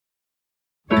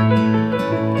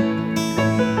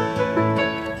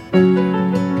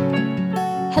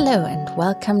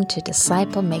welcome to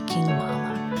Disciple Making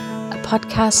Mama, a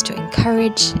podcast to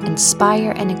encourage,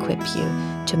 inspire, and equip you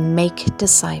to make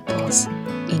disciples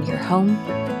in your home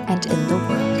and in the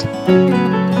world.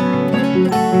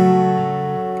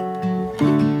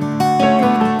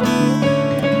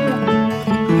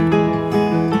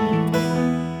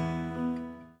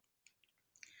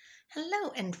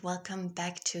 Hello and welcome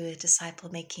back to Disciple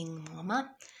Making Mama.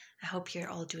 I hope you're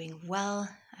all doing well.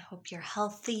 I hope you're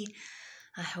healthy.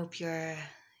 I hope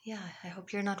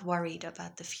you're not worried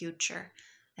about the future.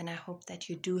 And I hope that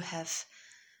you do have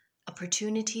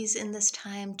opportunities in this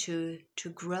time to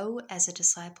grow as a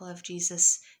disciple of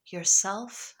Jesus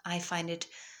yourself. I find it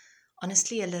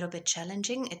honestly a little bit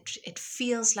challenging. It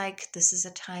feels like this is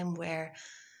a time where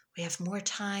we have more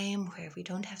time, where we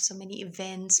don't have so many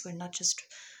events. We're not just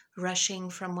rushing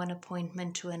from one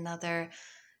appointment to another.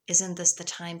 Isn't this the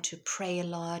time to pray a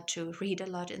lot, to read a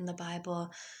lot in the Bible?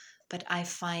 But I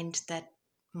find that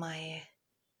my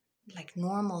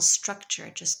normal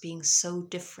structure just being so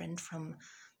different from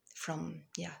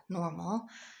normal,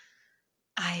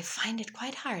 I find it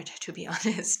quite hard, to be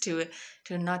honest, to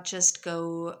not just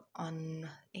go on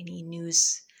any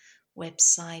news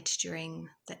website during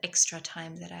the extra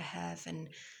time that I have and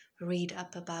read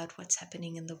up about what's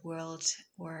happening in the world,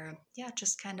 or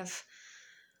just kind of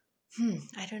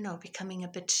I don't know, becoming a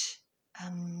bit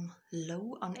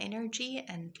low on energy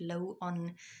and low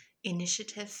on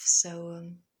initiative. So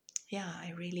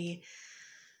I really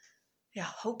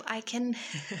hope I can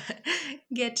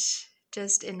get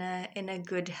just in a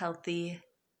good, healthy,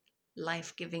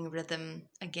 life-giving rhythm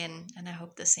again. And I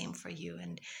hope the same for you.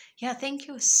 And thank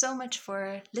you so much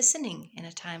for listening in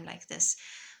a time like this,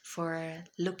 for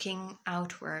looking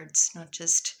outwards, not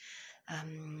just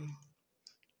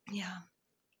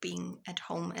being at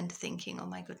home and thinking, oh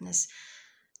my goodness,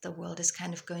 the world is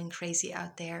kind of going crazy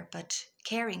out there, but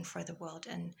caring for the world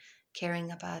and caring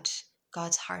about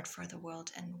God's heart for the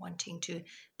world and wanting to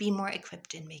be more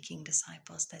equipped in making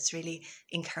disciples. That's really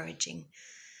encouraging.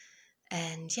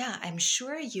 And I'm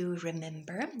sure you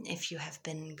remember, if you have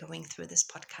been going through this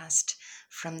podcast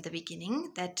from the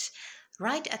beginning, that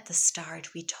right at the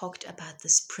start, we talked about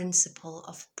this principle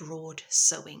of broad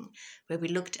sowing, where we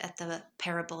looked at the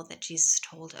parable that Jesus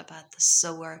told about the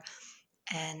sower.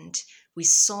 And we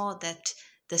saw that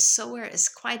the sower is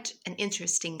quite an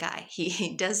interesting guy.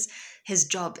 He does his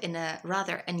job in a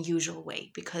rather unusual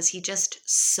way, because he just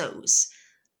sows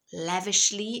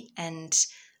lavishly, and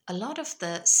a lot of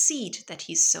the seed that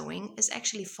he's sowing is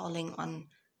actually falling on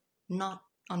not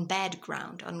on bad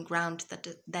ground, on ground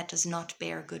that does not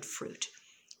bear good fruit.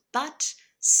 But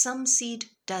some seed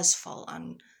does fall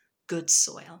on good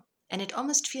soil. And it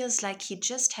almost feels like he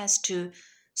just has to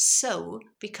sow,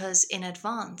 because in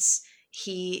advance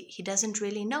he doesn't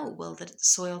really know, will the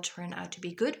soil turn out to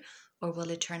be good or will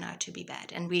it turn out to be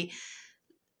bad? And we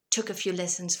took a few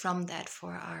lessons from that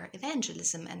for our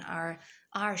evangelism and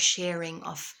our sharing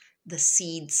of the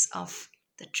seeds of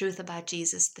the truth about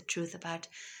Jesus, the truth about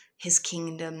his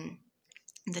kingdom,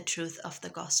 the truth of the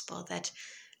gospel, that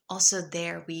also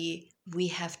there we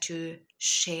have to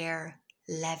share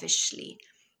lavishly.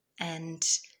 And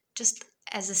just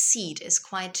as a seed is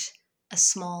quite a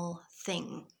small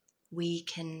thing, we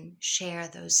can share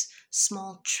those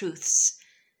small truths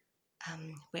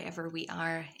wherever we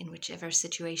are, in whichever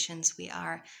situations we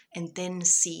are, and then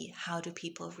see how do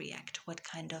people react, what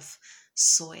kind of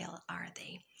soil are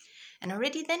they. And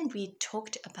already then we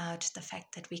talked about the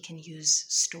fact that we can use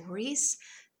stories,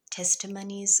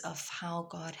 testimonies of how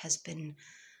God has been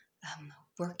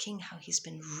working, how he's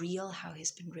been real, how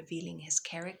he's been revealing his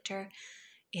character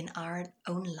in our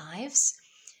own lives.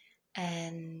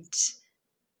 And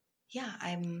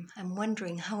I'm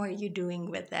wondering, how are you doing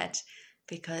with that?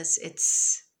 Because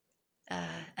it's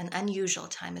an unusual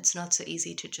time. It's not so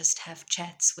easy to just have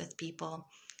chats with people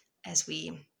as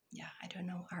we,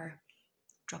 are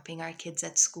dropping our kids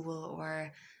at school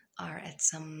or are at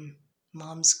some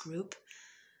mom's group.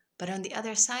 But on the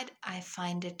other side, I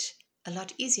find it a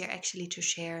lot easier actually to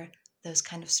share those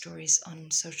kind of stories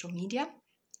on social media,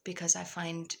 because I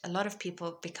find a lot of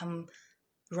people become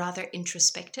rather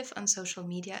introspective on social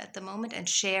media at the moment and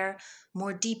share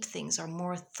more deep things or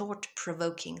more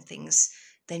thought-provoking things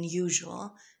than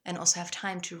usual, and also have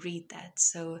time to read that.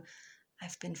 So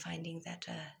I've been finding that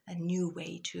a new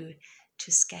way to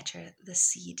scatter the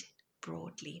seed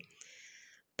broadly.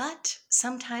 But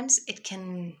sometimes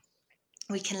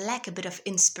we can lack a bit of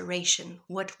inspiration.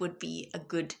 What would be a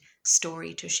good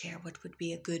story to share? What would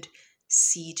be a good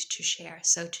seed to share?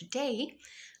 So today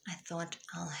I thought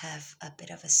I'll have a bit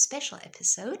of a special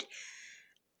episode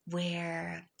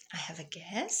where I have a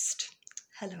guest.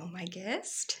 Hello, my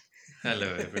guest.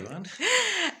 Hello, everyone.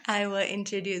 I will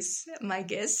introduce my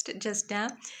guest just now.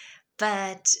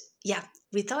 But yeah,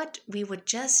 we thought we would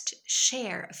just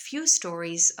share a few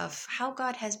stories of how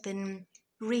God has been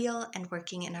real and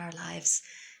working in our lives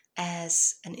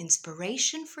as an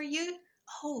inspiration for you.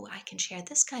 Oh, I can share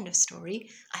this kind of story.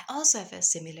 I also have a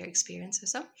similar experience or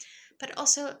so, but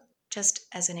also just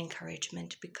as an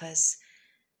encouragement because,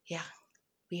 yeah,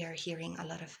 we are hearing a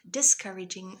lot of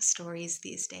discouraging stories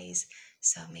these days.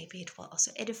 So maybe it will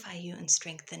also edify you and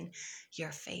strengthen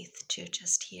your faith to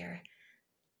just hear,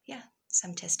 yeah,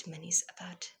 some testimonies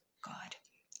about God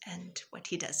and what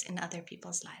He does in other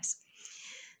people's lives.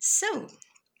 So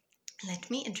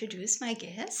let me introduce my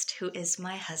guest, who is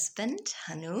my husband,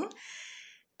 Hanu.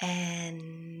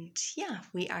 And yeah,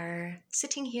 we are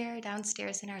sitting here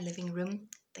downstairs in our living room.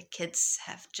 The kids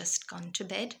have just gone to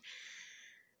bed.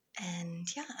 And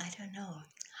yeah, I don't know.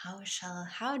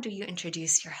 How do you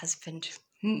introduce your husband?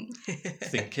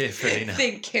 Think carefully now.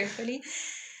 Think carefully.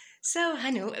 So,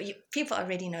 Hanu, people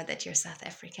already know that you're South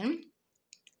African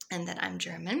and that I'm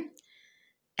German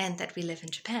and that we live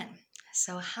in Japan.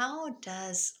 So, how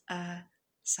does a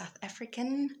South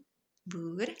African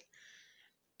boer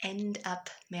end up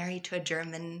married to a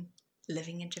German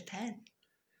living in Japan?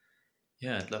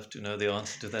 Yeah, I'd love to know the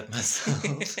answer to that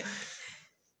myself.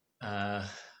 uh,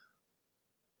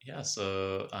 yeah,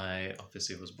 so I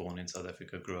obviously was born in South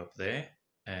Africa, grew up there,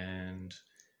 and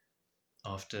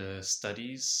after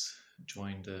studies,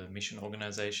 joined a mission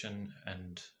organization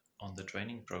and on the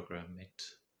training program met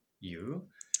you.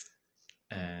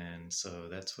 And so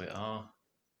that's where our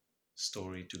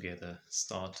story together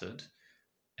started.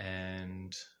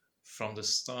 And from the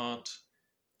start,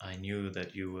 I knew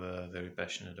that you were very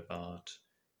passionate about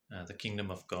the kingdom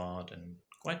of God, and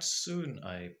quite soon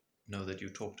I know that you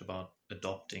talked about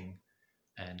adopting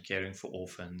and caring for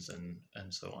orphans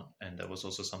and so on. And that was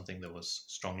also something that was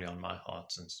strongly on my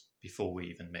heart since before we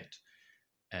even met.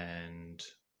 And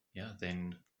yeah,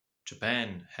 then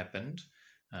Japan happened.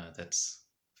 That's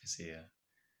obviously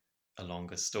a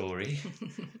longer story.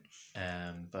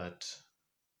 But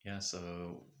yeah,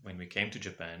 so when we came to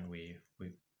Japan, we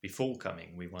before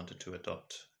coming, we wanted to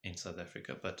adopt in South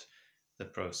Africa, but the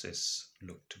process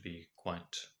looked to be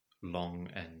quite long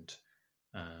and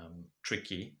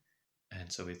tricky,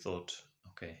 and so we thought,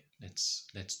 okay,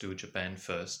 let's do Japan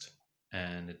first.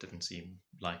 And it didn't seem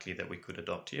likely that we could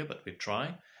adopt here, but we'd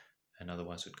try, and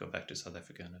otherwise we'd go back to South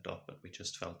Africa and adopt. But we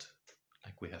just felt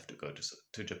like we have to go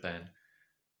to Japan,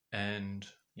 and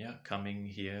yeah, coming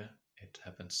here, it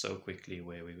happened so quickly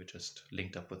where we were just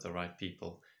linked up with the right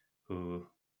people who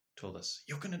told us,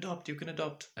 you can adopt.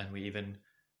 And we even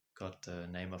got the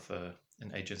name of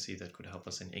an agency that could help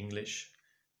us in English.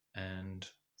 And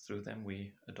through them,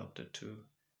 we adopted two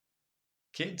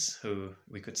kids who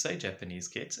we could say Japanese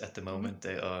kids. At the moment,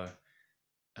 they are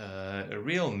a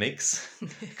real mix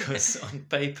because on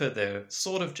paper, they're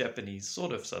sort of Japanese,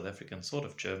 sort of South African, sort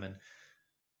of German.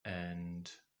 And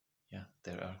yeah,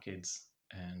 they're our kids,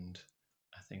 and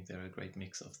I think they're a great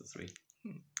mix of the three.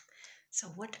 So,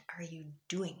 what are you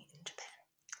doing in Japan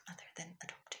other than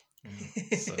adopting?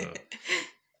 So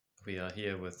we are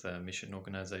here with a mission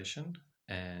organization,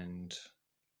 and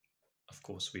of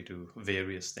course we do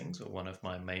various things. One of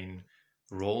my main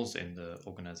roles in the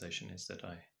organization is that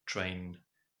I train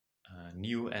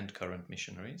new and current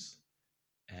missionaries,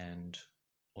 and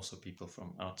also people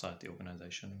from outside the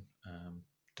organization,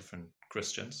 different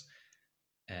Christians.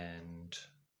 And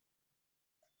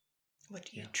what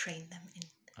do you train them in?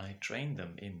 I train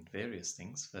them in various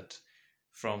things, but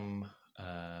from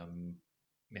at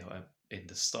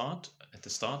the start,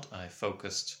 I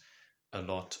focused a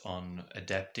lot on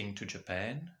adapting to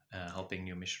Japan, helping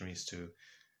new missionaries to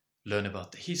learn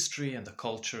about the history and the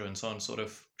culture and so on, sort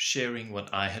of sharing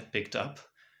what I had picked up,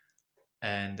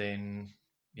 and then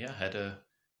yeah, had a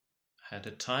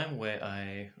time where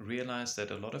I realized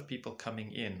that a lot of people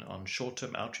coming in on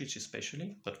short-term outreach,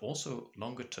 especially, but also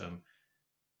longer term,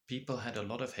 people had a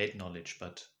lot of head knowledge,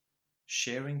 but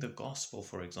sharing the gospel,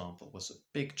 for example, was a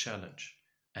big challenge.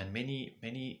 And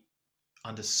many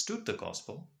understood the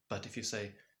gospel, but if you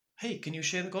say, hey, can you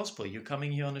share the gospel? You're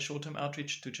coming here on a short-term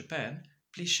outreach to Japan.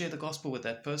 Please share the gospel with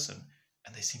that person.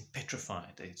 And they seem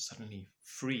petrified. They suddenly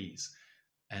freeze.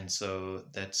 And so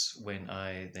that's when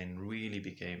I then really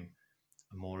became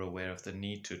more aware of the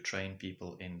need to train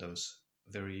people in those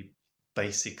very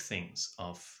basic things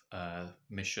of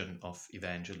mission, of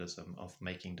evangelism, of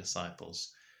making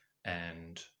disciples.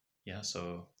 And yeah,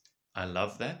 so I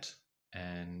love that.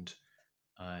 And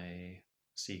I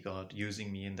see God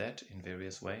using me in that in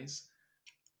various ways.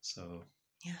 So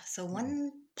Yeah. So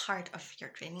one part of your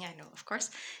training, I know, of course,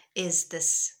 is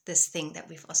this thing that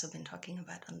we've also been talking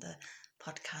about on the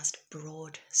podcast,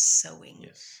 broad sowing.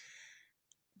 Yes.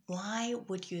 Why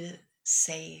would you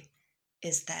say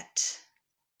is that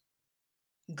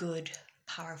good,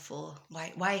 powerful?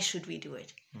 Why should we do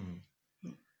it?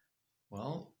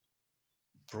 Well,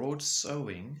 broad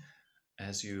sowing,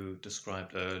 as you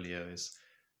described earlier, is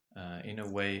in a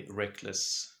way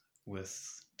reckless,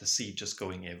 with the seed just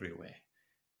going everywhere.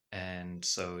 And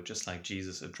so, just like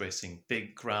Jesus addressing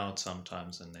big crowds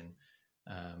sometimes, and then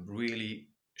really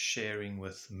sharing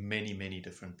with many, many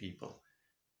different people.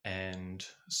 And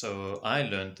so, I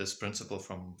learned this principle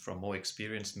from more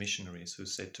experienced missionaries who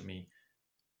said to me,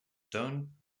 "Don't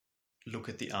look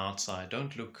at the outside.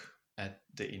 Don't look at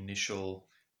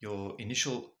your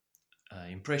initial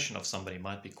impression of somebody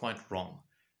might be quite wrong,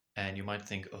 and you might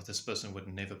think, oh, this person would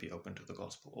never be open to the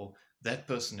gospel, or that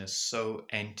person is so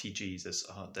anti-Jesus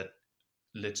that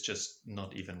let's just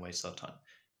not even waste our time."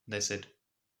 And they said,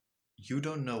 you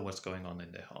don't know what's going on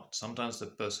in their heart. Sometimes the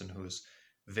person who's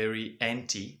very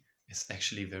anti is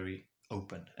actually very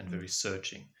open and very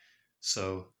searching.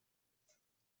 So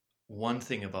one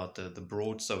thing about the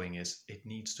broad sowing is it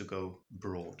needs to go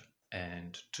broad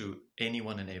and to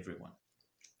anyone and everyone,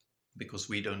 because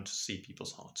we don't see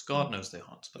people's hearts. God knows their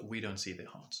hearts, but we don't see their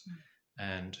hearts.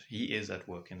 And He is at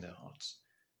work in their hearts.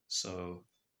 So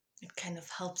it kind of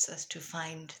helps us to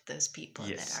find those people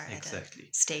yes, that are exactly. at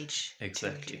a stage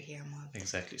Exactly. to hear more.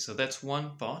 Exactly. So that's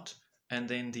one part. And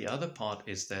then the other part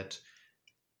is that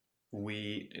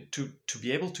to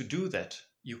be able to do that,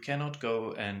 you cannot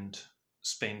go and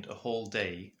spend a whole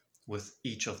day with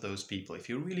each of those people. If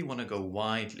you really want to go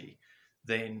widely,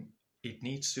 then it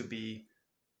needs to be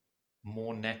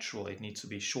more natural. It needs to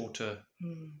be shorter,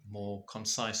 more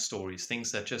concise stories,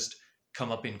 things that just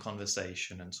come up in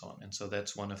conversation and so on. And so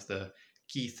that's one of the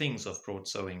key things of broad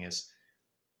sowing is,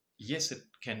 yes, it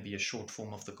can be a short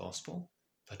form of the gospel,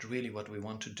 but really what we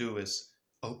want to do is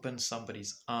open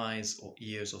somebody's eyes or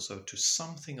ears or so to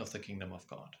something of the kingdom of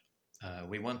God.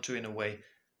 We want to, in a way,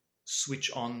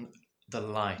 switch on the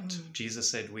light.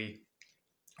 Jesus said we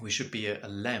should be a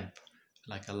lamp,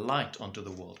 like a light onto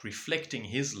the world, reflecting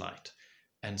His light.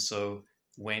 And so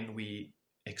when we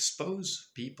expose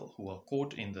people who are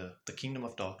caught in the kingdom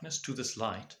of darkness to this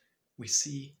light, we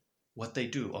see what they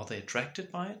do. Are they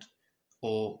attracted by it?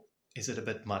 Or is it a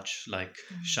bit much, like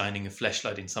shining a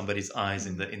flashlight in somebody's eyes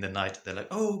in the night? They're like,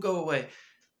 oh, go away.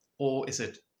 Or is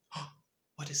it, oh,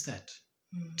 what is that?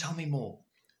 Tell me more.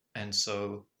 And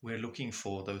so we're looking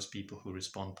for those people who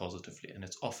respond positively. And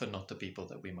it's often not the people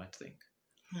that we might think.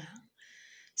 Yeah.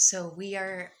 So we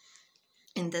are,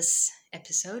 in this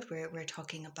episode, we're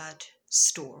talking about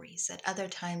stories. At other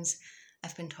times,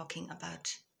 I've been talking about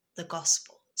the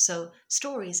gospel. So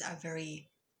stories are very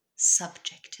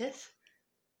subjective,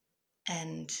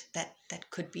 and that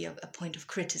could be a point of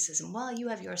criticism. Well, you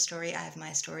have your story, I have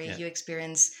my story. Yeah. You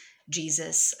experience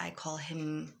Jesus, I call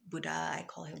him Buddha, I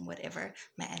call him whatever,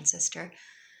 my ancestor.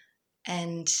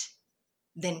 And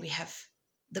then we have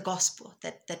the gospel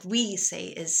that we say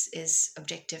is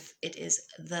objective. It is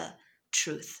the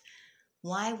truth.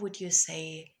 Why would you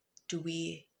say do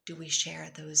we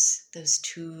share those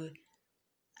two?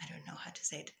 I don't know how to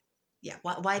say it. Yeah.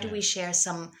 Why do we share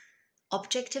some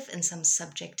objective and some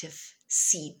subjective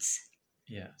seeds?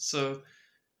 Yeah. So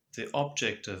the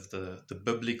object of the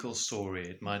biblical story,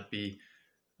 it might be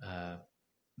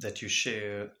that you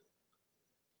share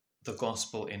the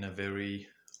gospel in a very,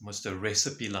 almost a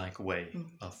recipe-like way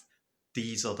of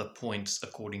these are the points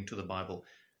according to the Bible,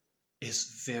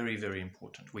 is very, very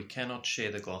important. We cannot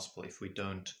share the gospel if we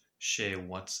don't share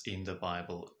what's in the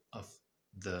Bible of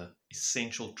the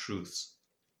essential truths.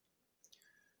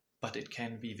 But it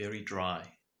can be very dry.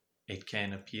 It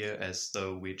can appear as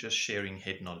though we're just sharing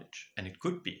head knowledge. And it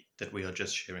could be that we are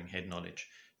just sharing head knowledge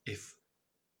if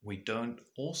we don't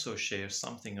also share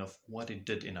something of what it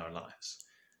did in our lives.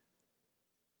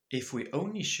 If we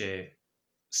only share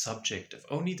subjective,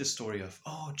 only the story of,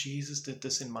 oh, Jesus did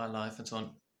this in my life and so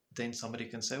on, then somebody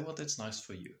can say, well, that's nice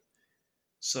for you.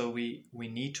 So we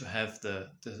need to have the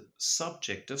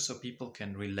subjective so people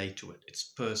can relate to it. It's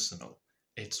personal.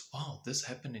 It's, wow, this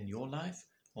happened in your life?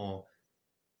 Or,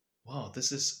 wow,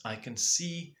 I can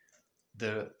see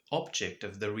the object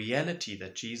of the reality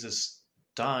that Jesus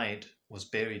died, was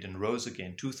buried, and rose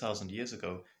again 2,000 years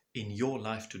ago in your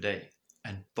life today.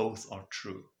 And both are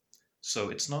true.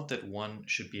 So it's not that one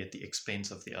should be at the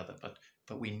expense of the other,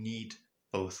 but we need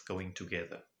both going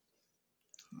together.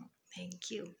 Thank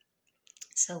you.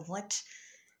 So what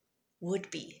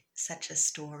would be such a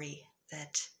story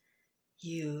that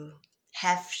you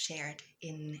have shared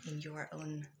in your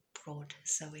own broad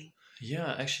sowing?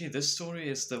 Yeah, actually, this story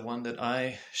is the one that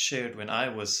I shared when I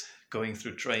was going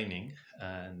through training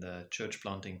and church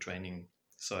planting training.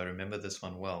 So I remember this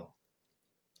one well.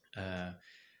 Uh,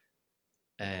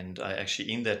 and I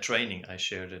actually, in that training, I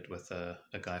shared it with a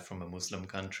guy from a Muslim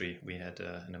country. We had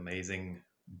an amazing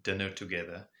dinner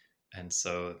together. And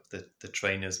so the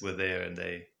trainers were there and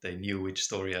they knew which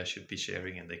story I should be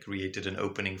sharing, and they created an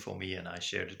opening for me and I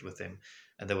shared it with them.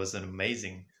 And there was an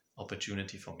amazing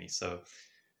opportunity for me. So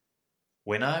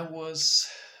when I was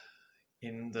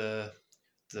in the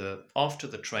after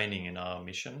the training in our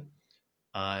mission,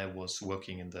 I was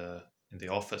working in the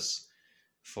office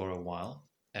for a while,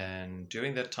 and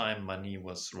during that time, money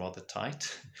was rather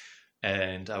tight,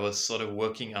 and I was sort of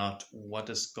working out what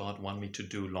does God want me to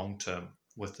do long term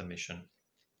with the mission,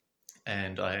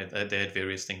 and they had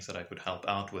various things that I could help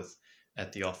out with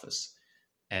at the office,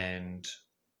 and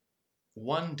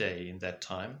one day in that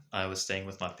time, I was staying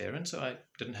with my parents, so I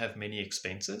didn't have many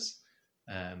expenses.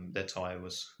 That's how I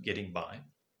was getting by.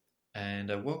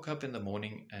 And I woke up in the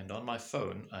morning, and on my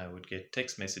phone, I would get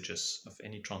text messages of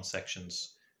any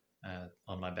transactions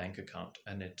on my bank account.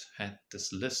 And it had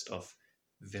this list of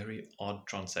very odd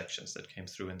transactions that came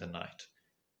through in the night.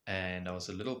 And I was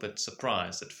a little bit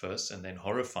surprised at first and then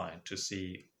horrified to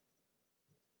see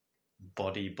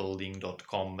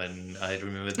bodybuilding.com. And I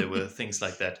remember there were things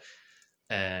like that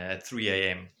at 3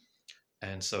 a.m.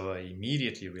 And so I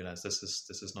immediately realized this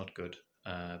is not good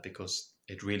because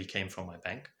it really came from my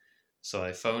bank. So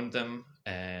I phoned them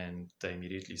and they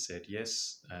immediately said,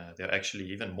 yes, there are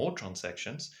actually even more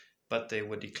transactions, but they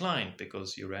were declined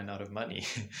because you ran out of money.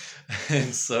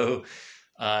 And so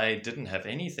I didn't have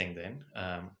anything then.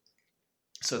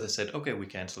 So they said, okay, we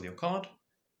cancel your card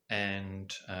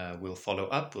and we'll follow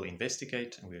up, we'll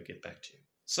investigate, and we'll get back to you.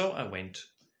 So I went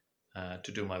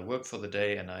to do my work for the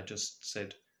day, and I just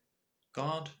said,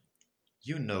 God,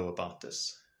 you know about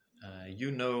this. You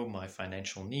know my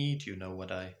financial need. You know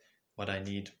what I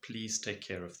need. Please take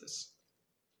care of this.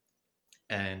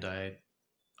 And I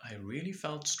really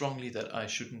felt strongly that I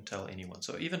shouldn't tell anyone.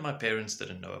 So even my parents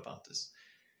didn't know about this.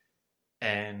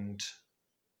 And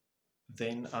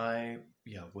then I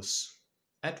was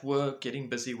at work, getting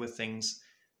busy with things.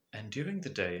 And during the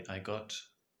day, I got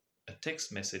a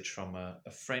text message from a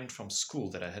friend from school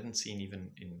that I hadn't seen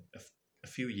even in a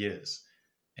few years.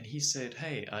 And he said,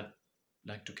 hey, I'd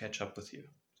like to catch up with you.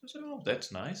 So I said, oh,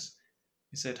 that's nice.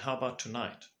 He said, how about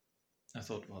tonight? I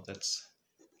thought, well, that's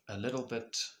a little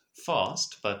bit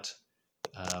fast, but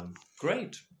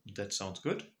great. That sounds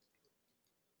good.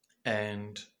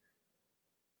 And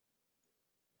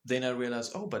then I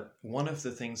realized, oh, but one of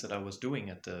the things that I was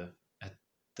doing at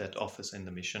that office in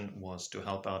the mission was to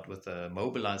help out with a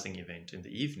mobilizing event in the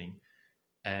evening.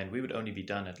 And we would only be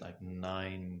done at like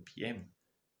 9 p.m.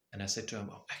 And I said to him,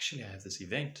 oh, actually, I have this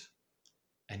event.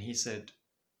 And he said,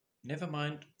 never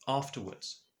mind,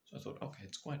 afterwards. So I thought, okay,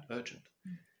 it's quite urgent.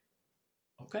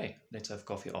 Okay, let's have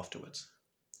coffee afterwards.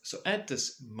 So at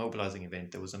this mobilizing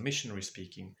event, there was a missionary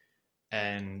speaking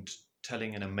and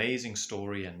telling an amazing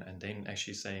story, and then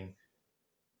actually saying,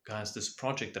 guys, this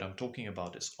project that I'm talking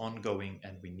about is ongoing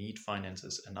and we need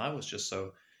finances. And I was just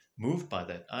so moved by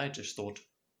that. I just thought,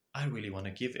 I really want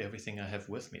to give everything I have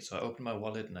with me. So I opened my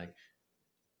wallet, and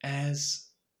as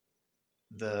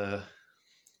the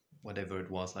whatever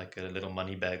it was, like a little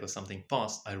money bag or something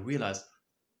passed, I realized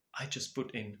I just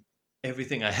put in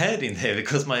everything I had in there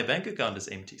because my bank account is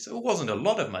empty. So it wasn't a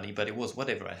lot of money, but it was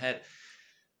whatever I had.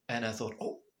 And I thought,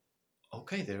 oh,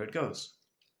 okay, there it goes.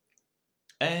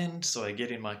 And so I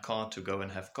get in my car to go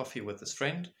and have coffee with this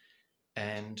friend,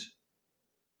 and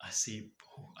I see,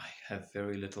 oh, I have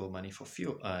very little money for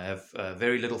fuel. I have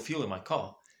very little fuel in my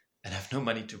car, and I have no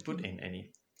money to put in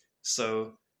any.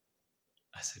 So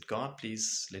I said, God,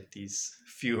 please let these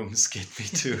fumes get me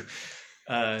to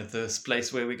this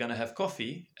place where we're going to have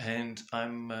coffee. And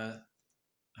I'm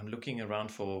looking around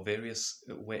for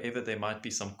wherever there might be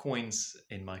some coins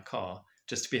in my car,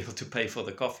 just to be able to pay for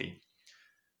the coffee.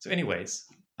 So anyways,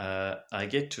 I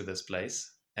get to this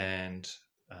place, and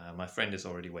my friend is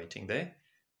already waiting there.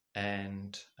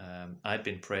 And I'd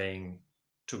been praying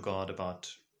to God about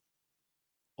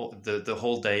the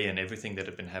whole day and everything that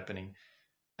had been happening.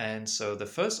 And so the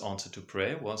first answer to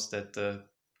prayer was that the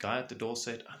guy at the door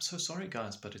said, I'm so sorry,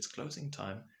 guys, but it's closing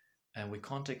time and we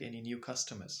can't take any new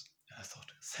customers. And I thought,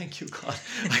 thank you, God.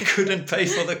 I couldn't pay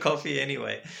for the coffee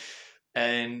anyway.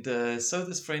 And so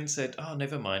this friend said, oh,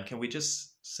 never mind. Can we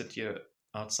just sit here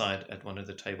outside at one of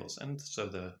the tables? And so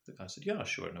the guy said, yeah,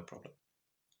 sure, no problem.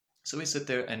 So we sit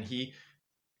there, and he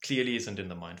clearly isn't in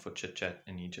the mind for chit-chat.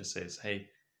 And he just says, hey,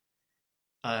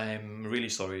 I'm really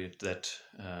sorry that,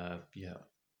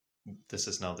 this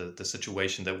is now the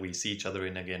situation that we see each other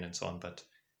in again and so on. But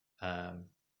um,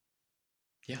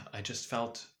 I just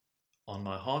felt on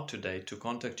my heart today to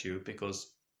contact you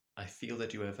because I feel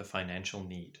that you have a financial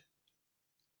need.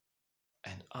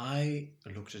 And I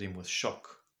looked at him with shock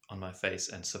on my face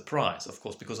and surprise, of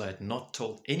course, because I had not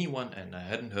told anyone and I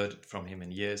hadn't heard it from him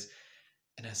in years.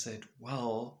 And I said,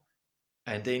 well,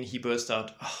 and then he burst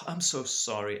out, oh, I'm so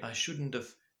sorry. I shouldn't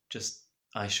have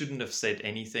said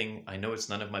anything. I know it's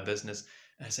none of my business.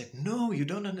 And I said, no, you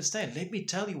don't understand. Let me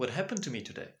tell you what happened to me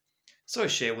today. So I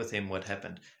share with him what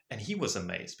happened. And he was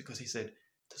amazed because he said,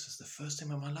 this is the first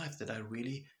time in my life that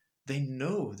they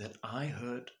know that I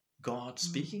heard God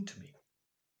speaking to me.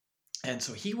 And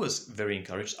so he was very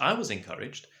encouraged. I was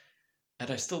encouraged, and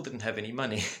I still didn't have any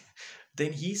money.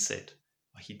 Then he said,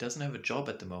 well, he doesn't have a job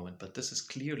at the moment, but this is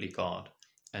clearly God.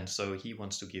 And so he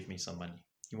wants to give me some money.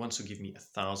 He wants to give me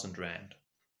 1,000 rand.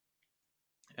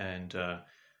 And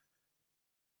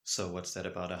so what's that,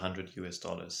 about $100 US?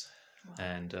 Wow.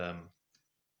 And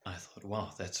I thought,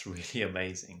 wow, that's really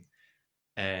amazing.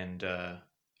 And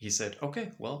he said,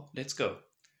 okay, well, let's go.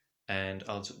 And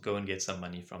I'll go and get some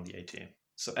money from the ATM.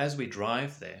 So as we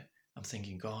drive there, I'm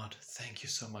thinking, God, thank you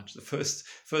so much. The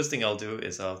first thing I'll do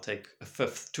is I'll take a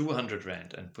fifth, 200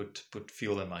 rand, and put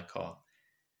fuel in my car.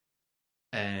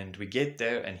 And we get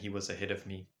there, and he was ahead of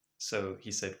me. So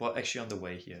he said, well, actually on the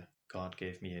way here, God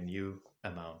gave me a new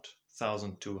amount,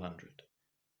 1,200.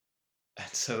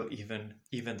 And so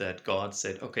even that, God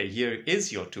said, okay, here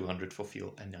is your 200 for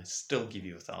fuel, and I still give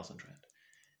you 1,000 rand.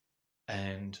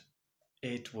 And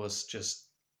it was just,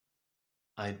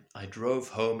 I drove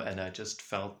home and I just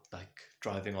felt like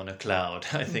driving on a cloud.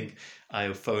 I think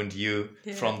I phoned you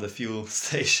from the fuel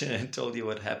station and told you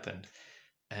what happened.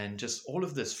 And just all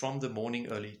of this from the morning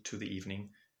early to the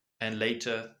evening. And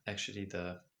later, actually,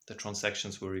 the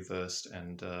transactions were reversed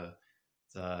and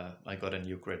I got a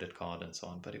new credit card and so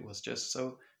on. But it was just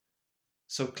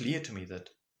so clear to me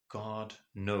that God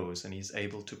knows and he's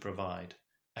able to provide.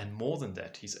 And more than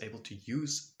that, he's able to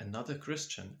use another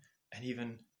Christian and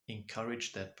even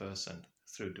encourage that person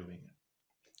through doing it.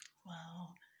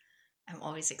 Wow. I'm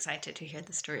always excited to hear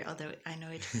the story, although I know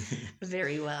it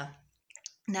very well.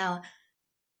 Now,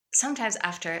 sometimes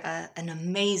after an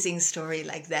amazing story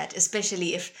like that,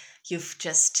 especially if you've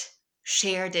just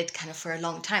shared it kind of for a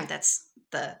long time, that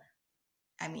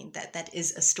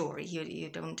is a story. You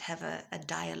don't have a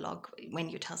dialogue when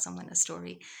you tell someone a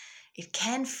story. It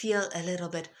can feel a little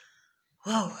bit,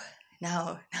 whoa,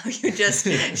 now you just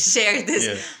share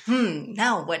this.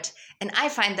 Now what? And I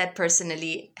find that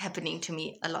personally happening to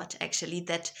me a lot, actually,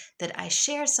 that I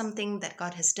share something that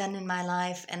God has done in my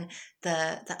life, and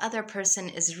the other person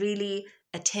is really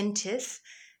attentive,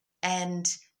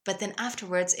 but then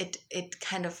afterwards it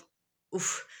kind of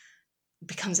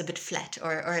becomes a bit flat,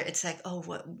 or it's like, oh,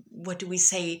 what do we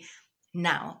say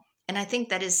now? And I think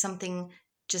that is something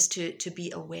just to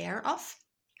be aware of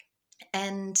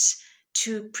and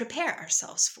to prepare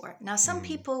ourselves for. Now, some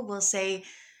people will say,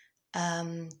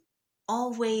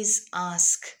 always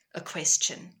ask a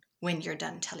question when you're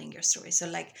done telling your story. So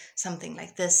like something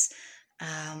like this.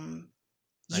 Have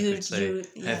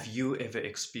you ever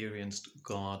experienced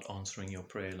God answering your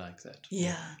prayer like that?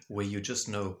 Yeah. Where you just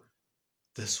know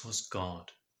this was God.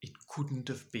 It couldn't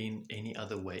have been any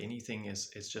other way. Anything is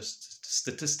just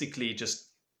statistically just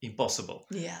impossible.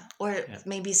 Yeah. Or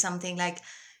maybe something like,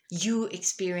 you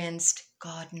experienced,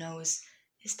 God knows,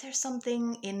 is there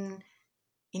something in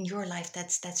your life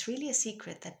that's really a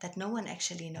secret that no one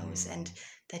actually knows, and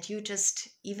that you just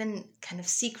even kind of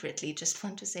secretly just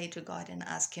want to say to God and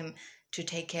ask him to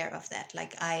take care of that?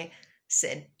 Like I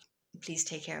said, please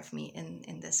take care of me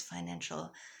in this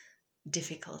financial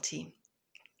difficulty.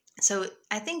 So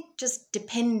I think just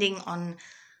depending on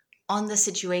the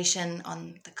situation,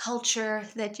 on the culture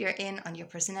that you're in, on your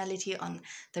personality, on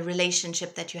the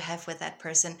relationship that you have with that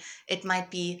person, it might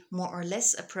be more or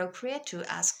less appropriate to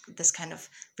ask this kind of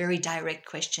very direct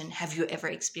question, have you ever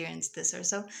experienced this or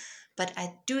so? But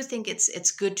I do think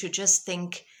it's good to just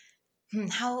think,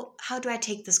 how do I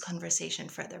take this conversation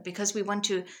further? Because we want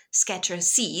to scatter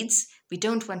seeds. We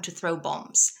don't want to throw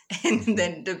bombs and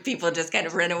then the people just kind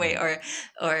of run away, or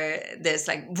there's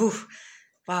like, woof,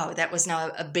 wow, that was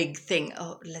now a big thing.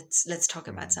 Oh, let's talk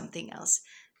about something else.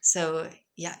 So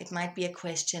yeah, it might be a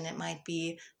question. It might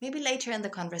be maybe later in the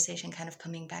conversation kind of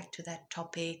coming back to that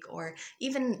topic, or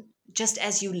even just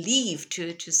as you leave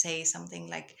to say something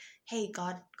like, hey,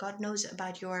 God knows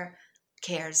about your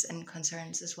cares and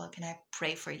concerns as well. Can I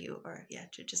pray for you? Or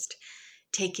to just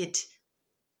take it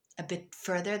a bit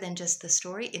further than just the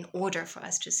story, in order for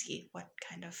us to see what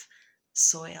kind of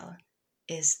soil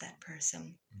is that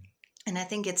person. And I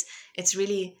think it's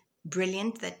really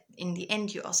brilliant that in the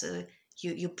end you also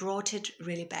you brought it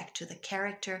really back to the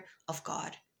character of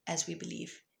God as we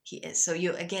believe he is. So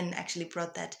you again actually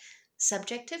brought that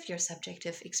your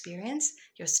subjective experience,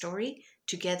 your story,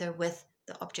 together with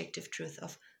the objective truth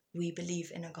of we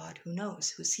believe in a God who knows,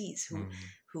 who sees,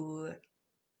 who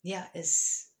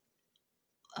is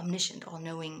omniscient,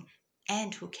 all-knowing,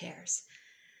 and who cares.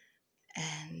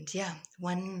 And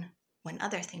one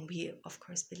other thing we of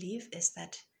course believe is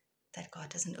that God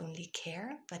doesn't only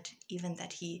care, but even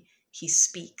that he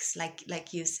speaks,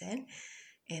 like you said,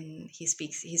 and he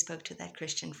spoke to that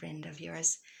Christian friend of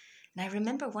yours. And I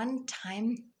remember one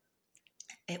time,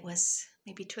 it was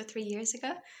maybe 2 or 3 years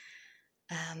ago,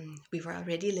 we were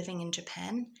already living in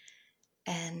Japan,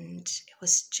 and it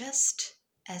was just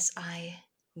as I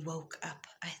woke up,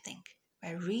 I think,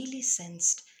 I really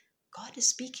sensed God is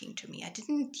speaking to me. I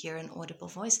didn't hear an audible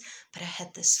voice, but I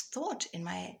had this thought in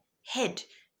my head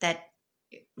that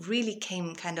really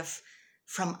came kind of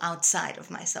from outside of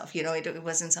myself. It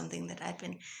wasn't something that I'd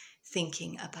been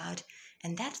thinking about.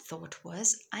 And that thought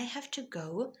was, I have to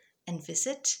go and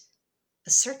visit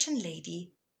a certain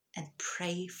lady and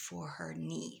pray for her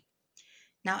knee.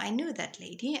 Now, I knew that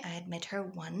lady. I had met her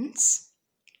once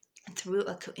through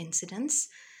a coincidence,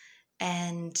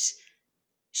 and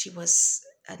she was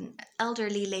an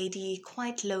elderly lady,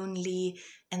 quite lonely.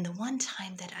 And the one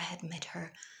time that I had met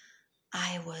her,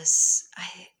 I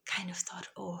kind of thought,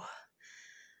 oh,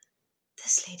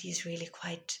 this lady is really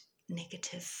quite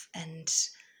negative and,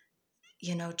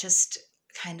 just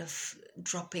kind of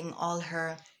dropping all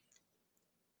her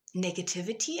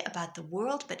negativity about the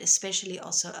world, but especially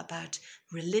also about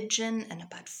religion and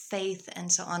about faith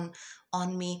and so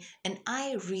on me. And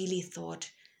I really thought,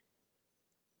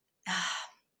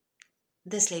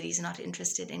 this lady is not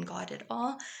interested in God at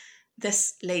all.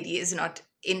 This lady is not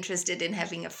interested in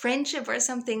having a friendship or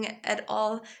something at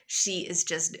all. She is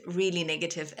just really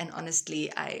negative, and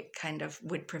honestly, I kind of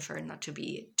would prefer not to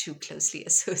be too closely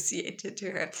associated to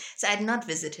her. So I had not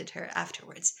visited her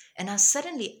afterwards. And now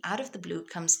suddenly, out of the blue,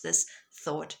 comes this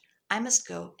thought, I must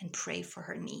go and pray for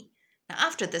her knee. Now,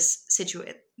 after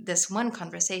this one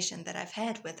conversation that I've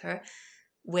had with her,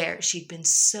 where she'd been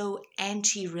so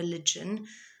anti-religion,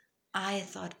 I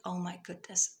thought, oh my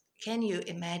goodness, can you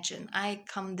imagine? I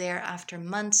come there after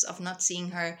months of not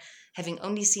seeing her, having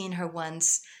only seen her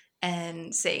once,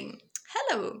 and saying,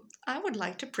 hello, I would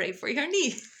like to pray for your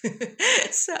knee.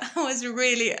 So I was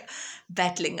really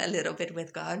battling a little bit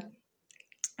with God.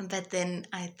 But then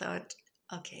I thought,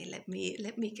 okay, let me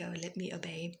go, let me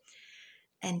obey.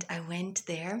 And I went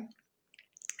there.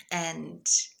 And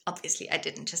obviously, I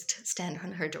didn't just stand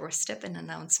on her doorstep and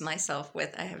announce myself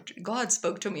with, God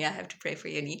spoke to me, I have to pray for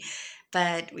your knee.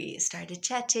 But we started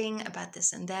chatting about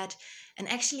this and that. And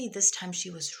actually, this time she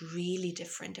was really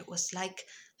different. It was like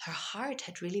her heart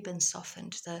had really been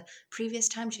softened. The previous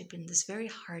time she'd been this very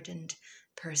hardened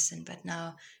person, but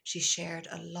now she shared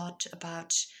a lot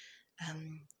about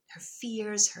her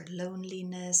fears, her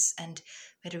loneliness, and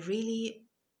we had a really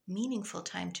meaningful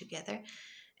time together.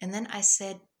 And then I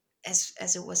said, as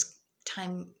it was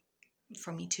time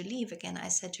for me to leave again, I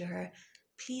said to her,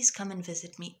 please come and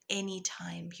visit me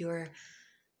anytime.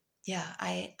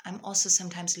 I'm also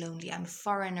sometimes lonely. I'm a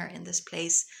foreigner in this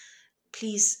place.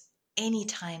 Please,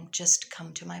 anytime, just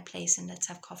come to my place and let's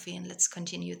have coffee and let's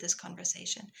continue this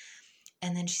conversation.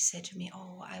 And then she said to me,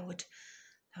 oh, I would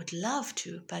love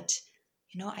to, but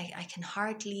I can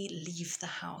hardly leave the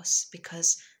house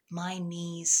because my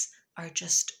knees are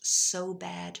just so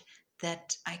bad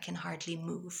that I can hardly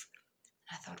move.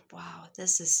 I thought, wow,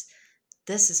 this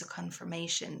is a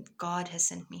confirmation. God has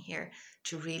sent me here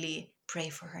to really pray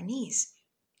for her knees.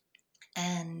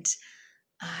 And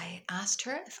I asked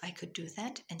her if I could do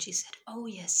that, and she said, oh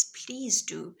yes, please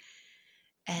do.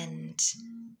 And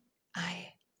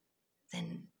I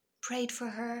then prayed for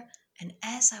her, and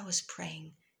as I was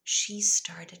praying, she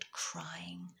started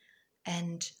crying,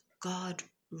 and God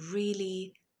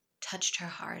really touched her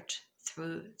heart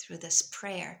through this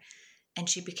prayer, and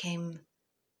she became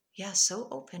so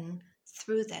open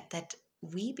through that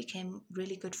we became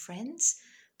really good friends,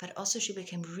 but also she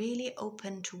became really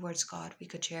open towards God. We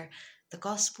could share the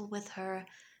gospel with her,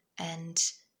 and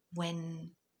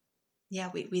when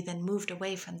we then moved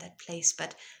away from that place,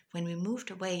 but when we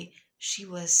moved away, she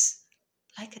was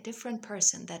like a different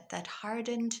person. That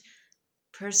hardened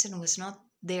person was not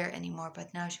there anymore,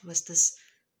 but now she was this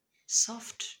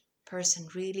soft person,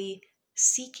 really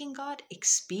seeking God,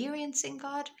 experiencing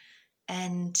God.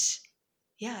 And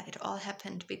it all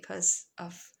happened because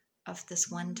of this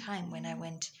one time when I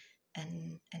went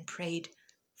and prayed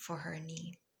for her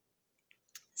knee.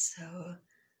 So,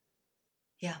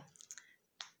 yeah,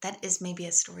 that is maybe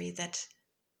a story that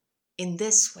in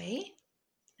this way,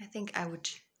 I think I would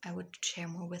share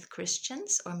more with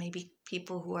Christians, or maybe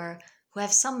people who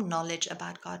have some knowledge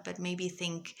about God, but maybe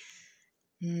think,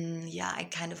 yeah, I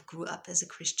kind of grew up as a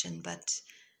Christian, but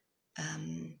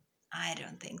I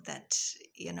don't think that,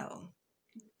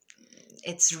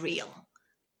 it's real.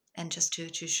 And just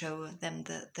to show them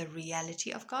the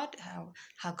reality of God,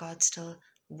 how God still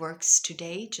works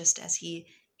today, just as he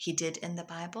did in the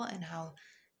Bible, and how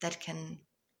that can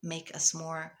make us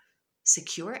more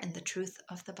secure in the truth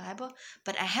of the Bible.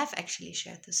 But I have actually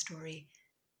shared the story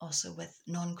also with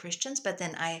non-Christians, but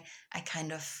then I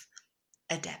kind of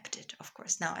adapted, of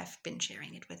course. Now I've been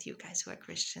sharing it with you guys who are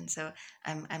Christian, so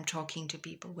I'm talking to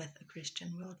people with a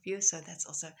Christian worldview. So that's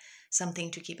also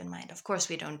something to keep in mind. Of course,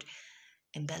 we don't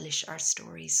embellish our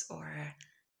stories or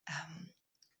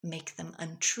make them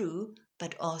untrue,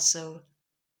 but also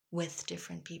with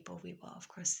different people, we will of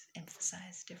course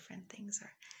emphasize different things or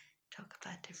talk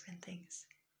about different things.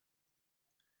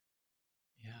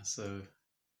 Yeah, so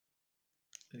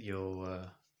your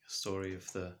story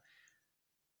of the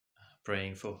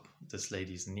praying for this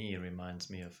lady's knee reminds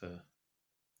me of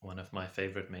one of my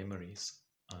favorite memories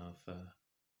of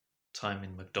time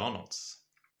in McDonald's.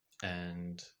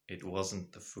 And it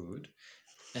wasn't the food.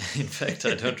 In fact,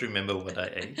 I don't remember what I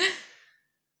ate.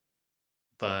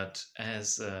 But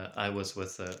as I was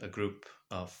with a group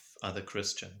of other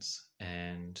Christians,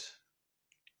 and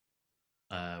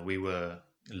we were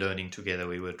learning together,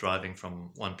 we were driving from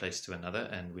one place to another,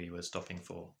 and we were stopping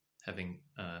for having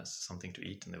something to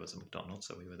eat, and there was a McDonald's,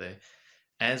 so we were there.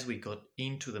 As we got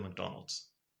into the McDonald's,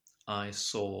 I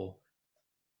saw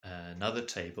another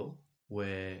table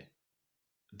where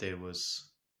there was,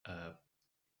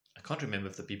 I can't remember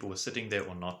if the people were sitting there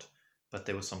or not, but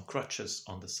there were some crutches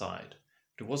on the side.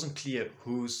 It wasn't clear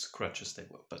whose crutches they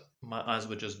were, but my eyes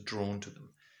were just drawn to them.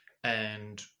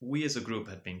 And we as a group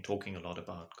had been talking a lot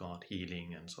about God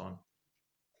healing and so on.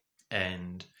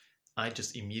 And I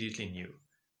just immediately knew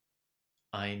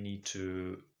I need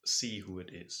to see who it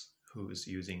is who is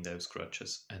using those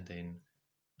crutches, and then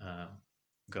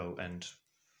go and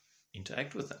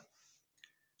interact with them.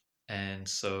 And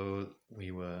so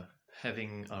we were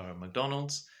having our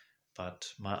McDonald's,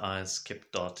 but my eyes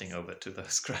kept darting over to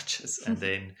those crutches. And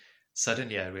then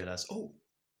suddenly I realized, oh,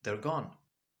 they're gone.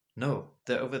 No,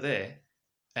 they're over there.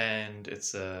 And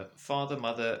it's a father,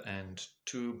 mother, and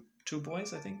two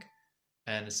boys, I think.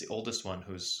 And it's the oldest one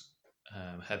who's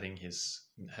having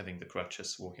the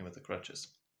crutches, walking with the crutches.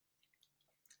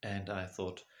 And I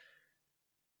thought,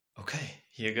 okay,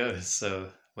 here goes. So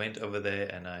went over there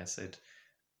and I said,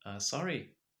 sorry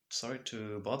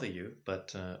to bother you,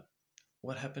 but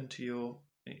what happened to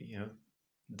your,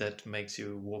 that makes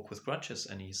you walk with crutches?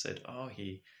 And he said, oh,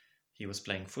 he was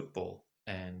playing football,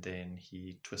 and then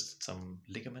he twisted some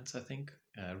ligaments, I think,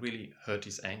 really hurt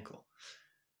his ankle.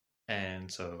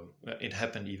 And so it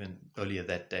happened even earlier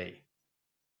that day.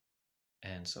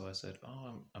 And so I said,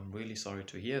 oh, I'm really sorry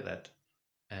to hear that.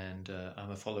 And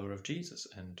I'm a follower of Jesus,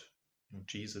 and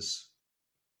Jesus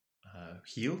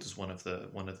healed is one of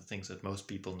the things that most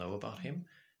people know about him,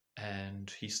 and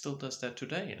he still does that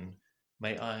today. And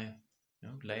may I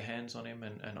lay hands on him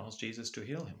and ask Jesus to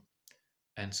heal him?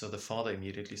 And so the father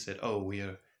immediately said, oh,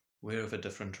 we're of a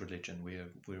different religion,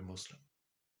 we're Muslim.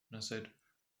 And I said,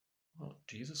 well,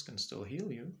 Jesus can still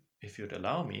heal you if you'd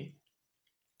allow me.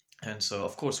 And so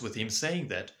of course with him saying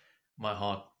that, my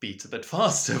heart beats a bit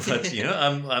faster, but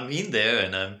I'm in there,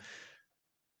 and I'm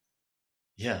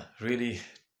really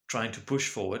trying to push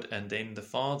forward. And then the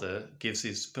father gives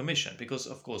his permission, because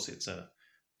of course it's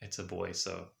a boy,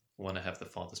 so I want to have the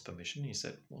father's permission. He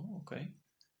said, well, okay.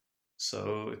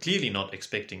 So clearly not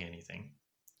expecting anything.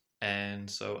 And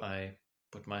so I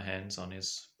put my hands on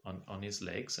his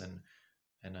legs,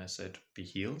 and I said, be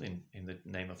healed in the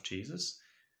name of Jesus.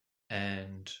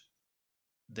 And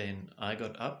then I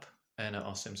got up and I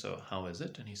asked him, so how is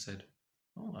it? And he said,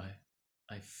 oh,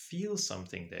 I feel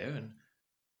something there, and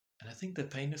I think the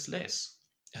pain is less.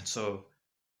 And so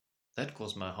that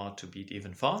caused my heart to beat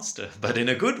even faster, but in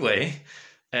a good way.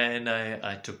 And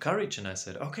I took courage and I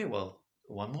said, okay, well,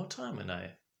 one more time. And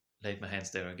I laid my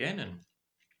hands there again.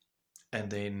 And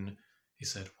then he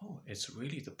said, oh, it's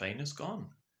really, the pain is gone.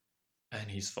 And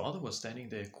his father was standing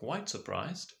there quite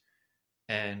surprised.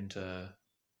 And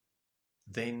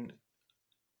then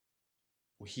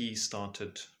he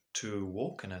started to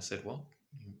walk, and I said, well,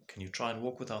 can you try and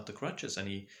walk without the crutches? And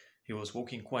he was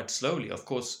walking quite slowly. Of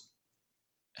course,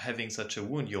 having such a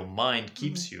wound, your mind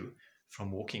keeps you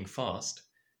from walking fast.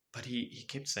 But he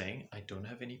kept saying, I don't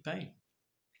have any pain.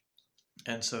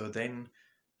 And so then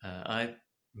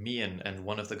me and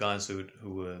one of the guys who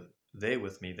were there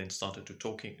with me then started to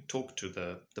talk to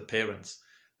the parents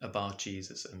about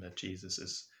Jesus, and that Jesus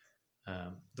is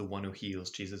the one who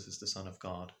heals. Jesus is the Son of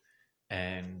God.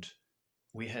 And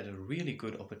we had a really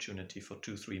good opportunity for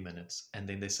 2-3 minutes, and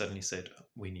then they suddenly said,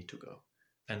 we need to go.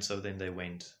 And so then they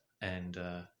went and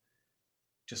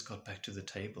just got back to the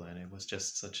table, and it was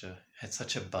just had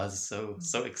such a buzz,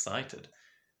 so excited.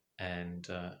 And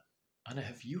Anna,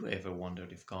 have you ever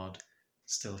wondered if God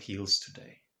still heals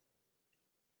today?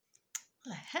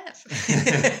 Well, I have.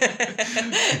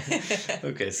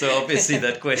 Okay, so obviously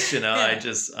that question,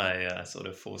 I sort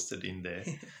of forced it in there.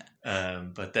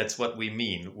 But that's what we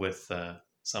mean with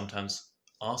sometimes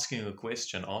asking a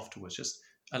question afterwards just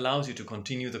allows you to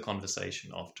continue the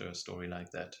conversation after a story like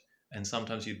that. And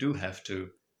sometimes you do have to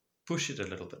push it a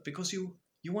little bit because you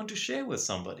want to share with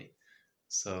somebody.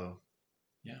 So,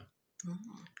 yeah.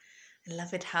 I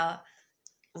love it how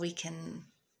we can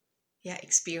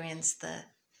experience the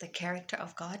character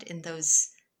of God in those,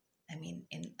 in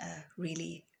a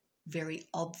really very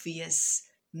obvious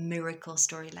miracle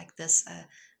story like this,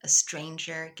 a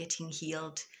stranger getting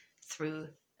healed through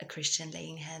a Christian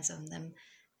laying hands on them,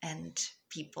 and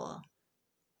people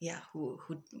who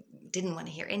didn't want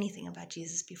to hear anything about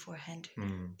Jesus beforehand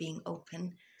being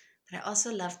open. But I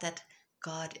also love that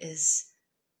God is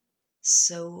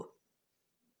so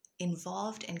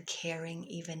involved and caring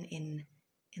even in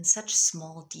such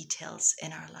small details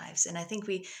in our lives. And I think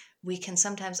we can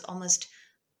sometimes almost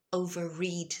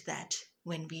overread that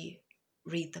when we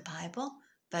read the Bible,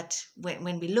 but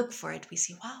when we look for it, we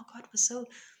see, wow, God was so,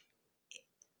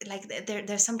 like,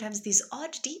 there's sometimes these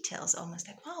odd details, almost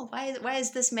like, wow, why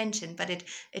is this mentioned? But it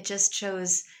just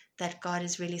shows that God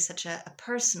is really such a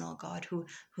personal God who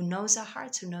knows our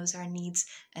hearts, who knows our needs,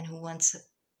 and who wants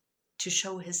to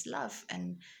show his love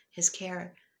and his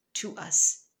care to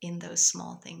us in those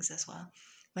small things as well.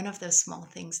 One of those small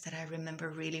things that I remember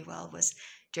really well was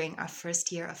during our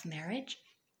first year of marriage.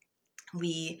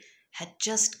 We had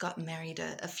just got married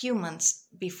a few months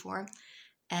before,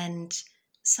 and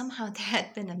somehow there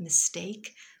had been a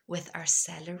mistake with our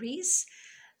salaries.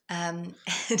 And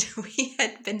we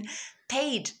had been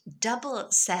paid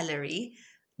double salary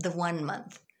the one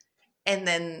month, and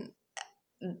then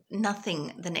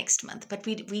nothing the next month, but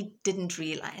we didn't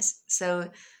realize.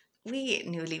 So we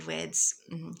newlyweds,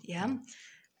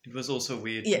 It was also,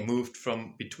 we moved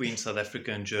from between South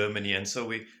Africa and Germany, and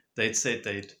so they'd said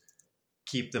they'd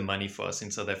keep the money for us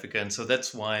in South Africa, and so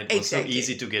that's why it was so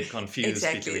easy to get confused.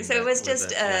 Exactly. So it was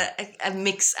just a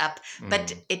mix-up,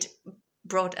 but it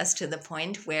brought us to the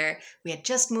point where we had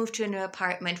just moved to a new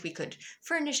apartment. We could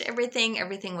furnish everything.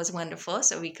 Everything was wonderful,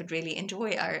 so we could really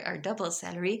enjoy our double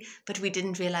salary. But we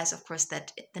didn't realize, of course,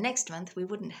 that the next month we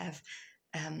wouldn't have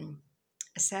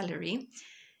a salary.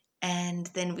 And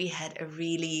then we had a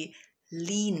really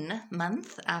lean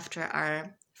month after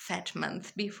our fat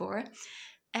month before.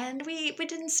 And we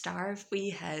didn't starve.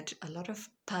 We had a lot of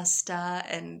pasta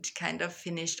and kind of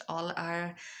finished all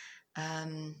our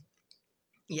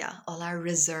all our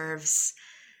reserves.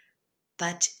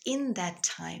 But in that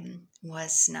time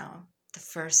was now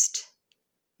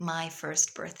my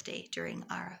first birthday during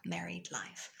our married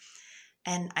life.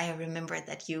 And I remember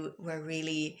that you were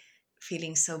really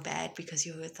feeling so bad because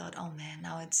you thought, oh man,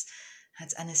 now it's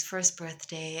Anna's first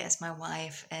birthday as my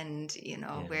wife, and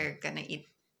we're gonna eat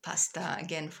pasta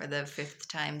again for the 5th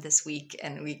time this week,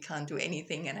 and we can't do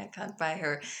anything, and I can't buy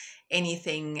her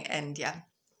anything. And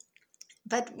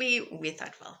but we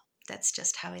thought, well, that's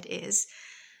just how it is.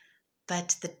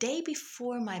 But the day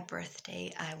before my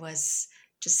birthday, I was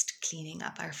just cleaning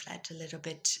up our flat a little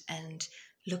bit and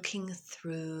looking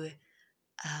through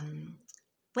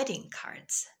wedding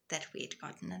cards that we'd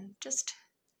gotten, and just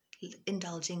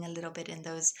indulging a little bit in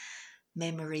those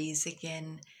memories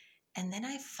again. And then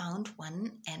I found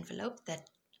one envelope that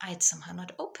I'd somehow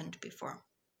not opened before.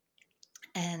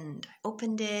 And I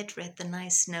opened it, read the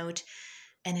nice note,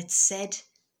 and it said,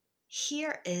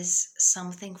 here is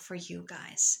something for you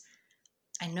guys.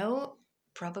 I know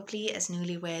probably as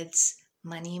newlyweds,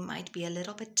 money might be a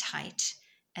little bit tight,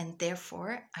 and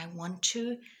therefore I want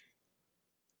to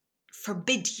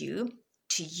forbid you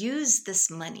to use this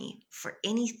money for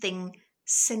anything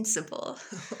sensible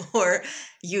or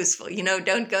useful.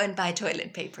 Don't go and buy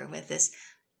toilet paper with this,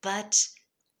 but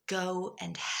go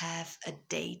and have a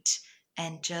date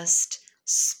and just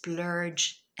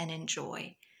splurge and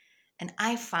enjoy. And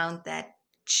I found that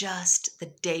just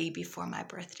the day before my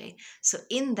birthday. So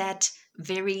in that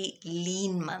very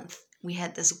lean month, we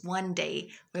had this one day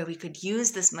where we could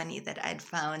use this money that I'd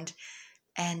found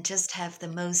and just have the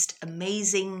most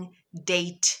amazing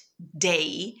date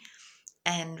day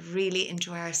and really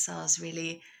enjoy ourselves,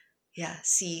 really,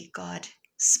 see God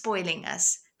spoiling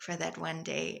us for that one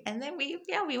day. And then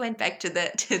we went back to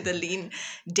the lean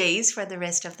days for the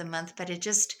rest of the month, but it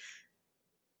just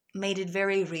made it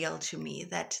very real to me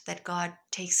that God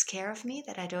takes care of me,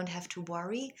 that I don't have to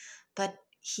worry, but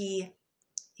he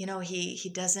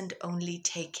he doesn't only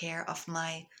take care of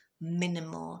my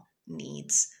minimal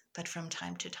needs, but from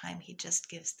time to time he just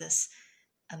gives this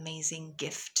amazing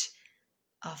gift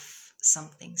of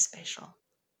something special.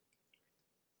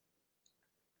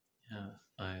 Yeah,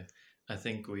 I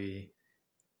think we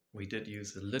did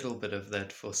use a little bit of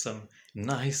that for some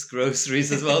nice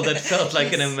groceries as well. That felt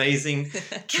like an amazing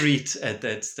treat at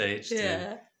that stage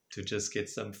to just get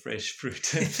some fresh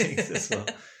fruit and things as well.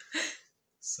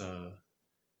 So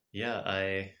yeah,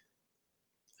 I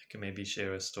can maybe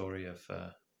share a story of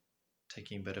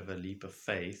taking a bit of a leap of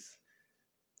faith.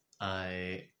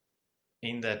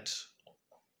 In that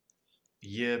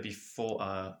year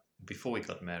before we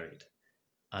got married,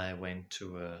 I went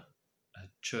to a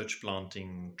church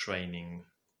planting training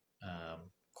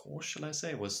course, shall I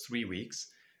say. It was 3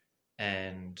 weeks,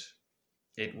 and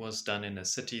it was done in a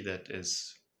city that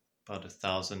is about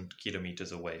 1,000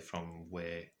 kilometers away from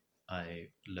where I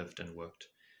lived and worked.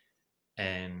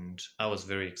 And I was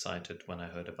very excited when I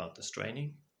heard about this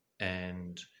training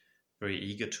and very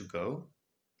eager to go.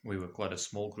 We were quite a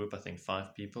small group, I think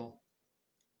 5 people.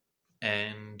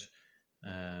 And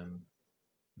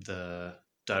the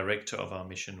director of our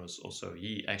mission was also,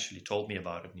 he actually told me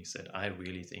about it, and he said, I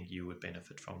really think you would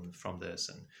benefit from this,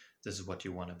 and this is what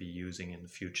you want to be using in the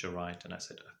future, right? And I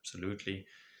said, absolutely.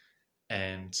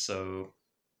 And so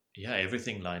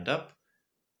everything lined up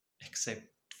except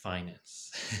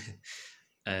finance.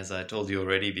 As I told you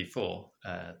already before,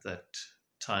 that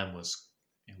time was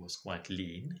quite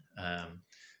lean,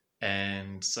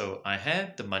 and so I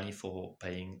had the money for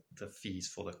paying the fees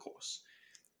for the course.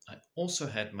 I also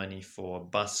had money for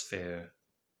bus fare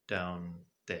down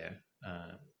there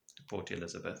to Port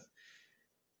Elizabeth,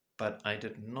 but I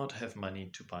did not have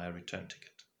money to buy a return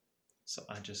ticket. So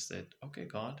I just said, okay,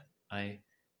 God, I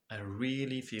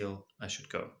really feel I should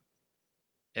go.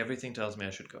 Everything tells me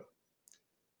I should go,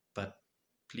 but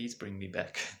please bring me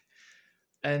back.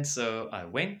 And so I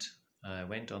went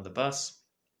on the bus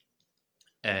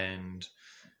and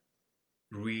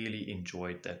really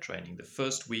enjoyed that training. The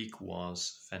first week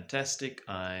was fantastic.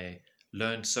 I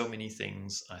learned so many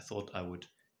things. I thought I would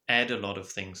add a lot of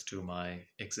things to my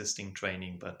existing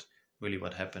training, but really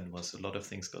what happened was a lot of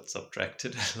things got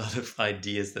subtracted, a lot of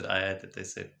ideas that I had that they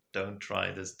said, don't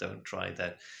try this, don't try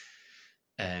that.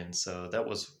 And so that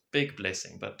was a big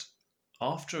blessing. But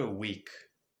after a week,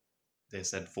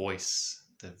 there's that voice,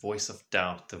 the voice of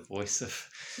doubt, the voice of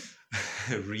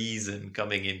reason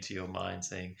coming into your mind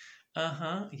saying,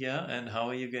 yeah, and how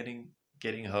are you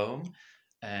getting home?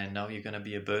 And now you're going to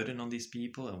be a burden on these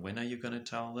people, and when are you going to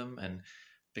tell them? And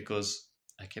because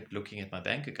I kept looking at my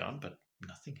bank account, but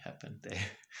nothing happened there.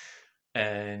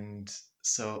 And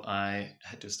so I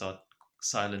had to start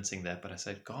silencing that. But I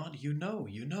said, God, I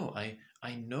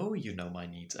know you know my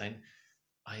needs, and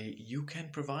you can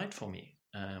provide for me.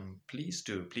 Please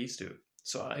do.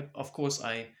 So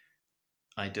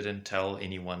I didn't tell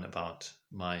anyone about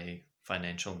my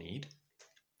financial need.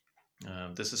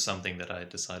 This is something that I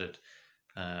decided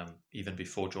even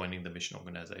before joining the mission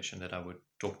organization, that I would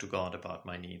talk to God about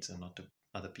my needs and not to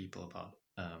other people about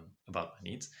my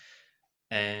needs.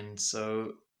 And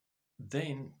so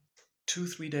then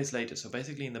 2-3 days later, so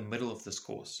basically in the middle of this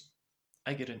course,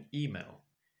 I get an email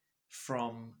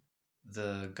from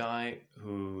the guy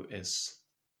who is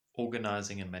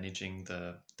organizing and managing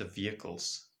the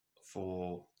vehicles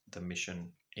for the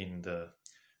mission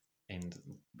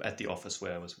at the office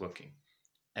where I was working.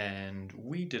 And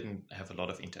we didn't have a lot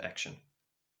of interaction.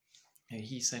 And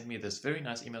he sent me this very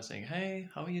nice email saying, hey,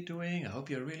 how are you doing? I hope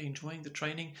you're really enjoying the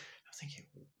training. I'm thinking,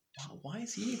 wow, why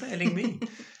is he emailing me?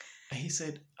 And he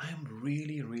said, I am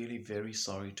really, really very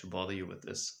sorry to bother you with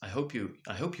this. I hope you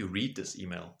read this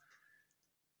email.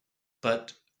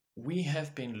 But we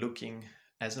have been looking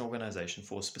as an organization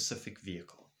for a specific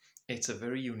vehicle. It's a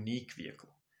very unique vehicle.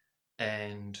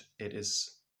 And it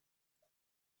is,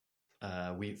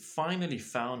 we finally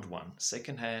found one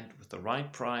secondhand with the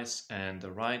right price and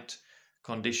the right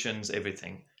conditions,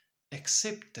 everything,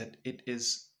 except that it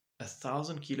is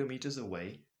 1,000 kilometers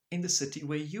away in the city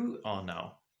where you are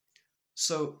now.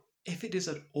 So if it is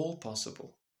at all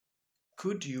possible,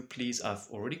 could you please, I've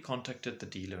already contacted the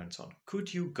dealer and so on,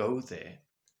 could you go there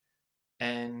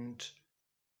and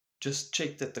just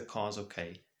check that the car's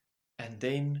okay? And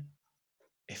then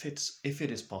if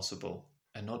it is possible,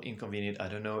 and not inconvenient. I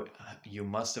don't know, you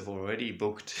must have already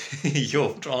booked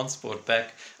your transport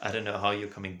back. I don't know how you're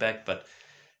coming back, but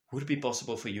would it be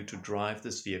possible for you to drive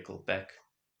this vehicle back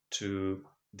to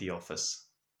the office?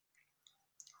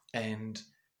 And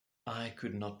I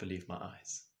could not believe my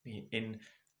eyes. In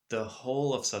the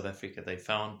whole of South Africa, they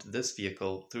found this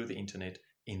vehicle through the internet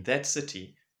in that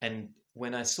city. And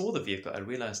when I saw the vehicle, I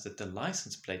realized that the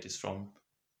license plate is from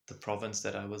the province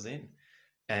that I was in.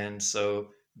 And so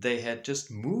they had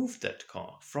just moved that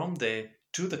car from there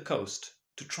to the coast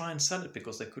to try and sell it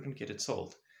because they couldn't get it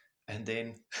sold. And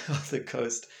then on the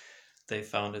coast, they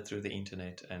found it through the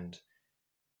internet. And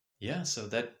yeah, so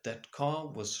that car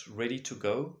was ready to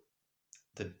go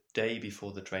the day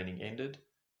before the training ended,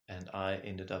 and I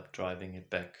ended up driving it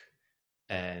back.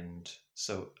 And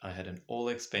so I had an all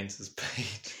expenses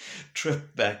paid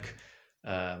trip back.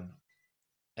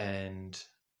 And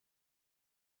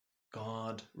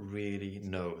God really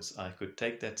knows I could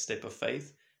take that step of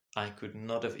faith. I could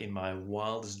not have in my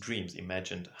wildest dreams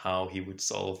imagined how he would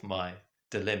solve my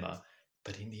dilemma.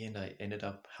 But in the end, I ended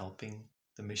up helping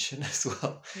the mission as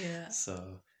well. Yeah.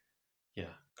 So,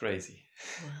 yeah, crazy.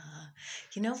 Wow.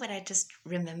 You know what I just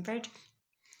remembered?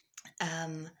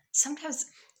 Sometimes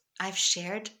I've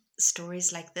shared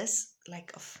stories like this,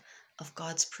 like of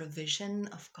God's provision,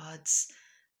 of God's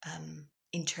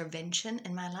intervention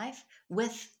in my life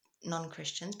with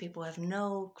non-Christians, people who have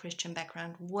no Christian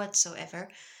background whatsoever.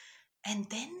 And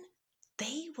then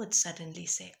they would suddenly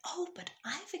say, oh, but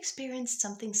I've experienced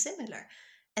something similar.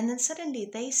 And then suddenly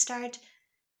they start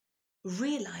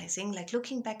realizing, like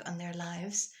looking back on their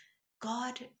lives,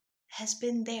 God has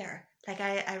been there. Like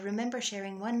I remember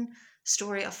sharing one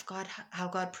story of God, how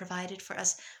God provided for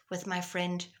us with my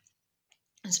friend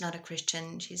who's not a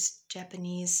Christian. She's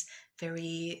Japanese,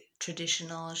 very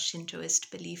traditional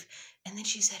Shintoist belief. And then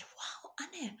she said, wow,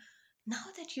 Anne, now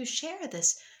that you share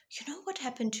this, you know what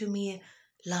happened to me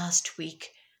last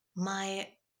week? My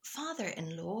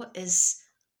father-in-law is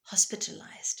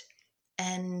hospitalized,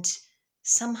 and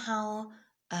somehow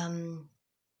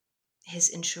his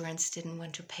insurance didn't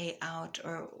want to pay out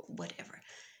or whatever.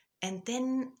 And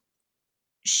then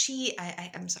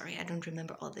I'm sorry, I don't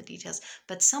remember all the details,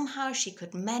 but somehow she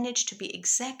could manage to be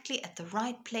exactly at the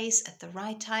right place at the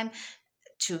right time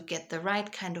to get the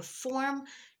right kind of form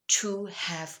to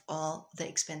have all the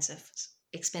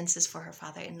expenses for her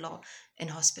father-in-law in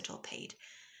hospital paid.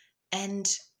 And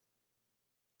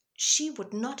she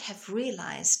would not have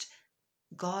realized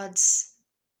God's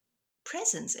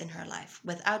presence in her life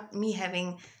without me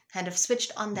having kind of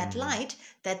switched on that light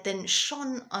that then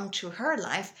shone onto her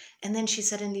life. And then she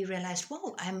suddenly realized,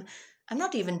 whoa, I'm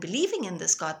not even believing in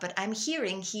this God, but I'm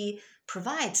hearing he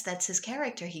provides. That's his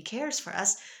character. He cares for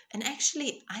us. And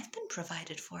actually, I've been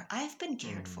provided for. I've been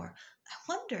cared for.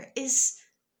 I wonder, is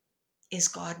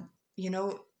God,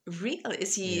 real?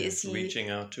 Is he reaching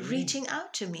out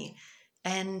to me?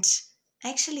 And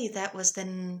actually, that was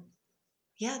then,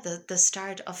 the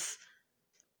start of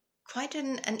quite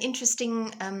an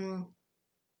interesting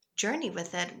journey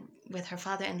with her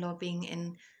father-in-law being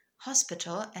in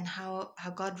hospital, and how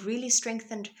God really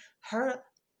strengthened her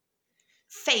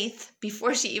faith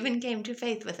before she even came to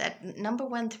faith with that. Number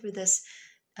one, through this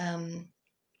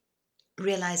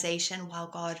realization, while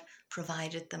God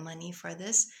provided the money for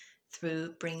this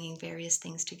through bringing various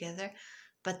things together.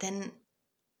 But then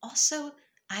also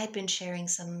I had been sharing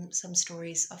some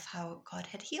stories of how God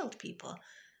had healed people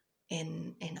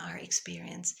in our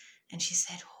experience. And she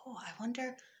said, oh, I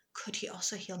wonder, could he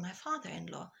also heal my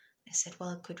father-in-law? I said,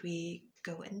 well, could we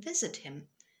go and visit him?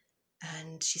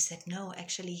 And she said, no,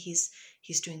 actually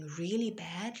he's doing really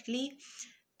badly.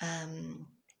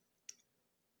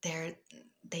 They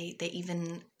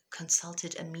even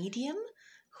consulted a medium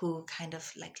who kind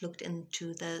of like looked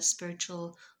into the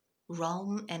spiritual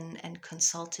realm and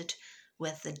consulted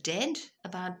with the dead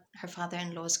about her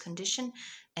father-in-law's condition.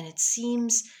 And it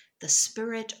seems the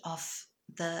spirit of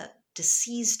the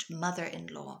deceased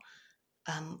mother-in-law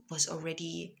was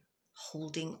already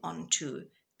holding on to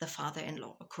the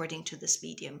father-in-law, according to this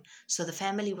medium. So the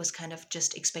family was kind of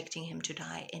just expecting him to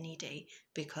die any day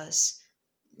because,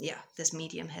 this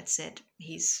medium had said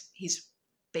he's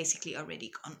basically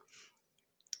already gone.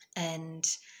 And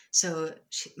so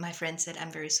my friend said,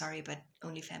 I'm very sorry, but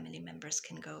only family members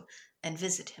can go and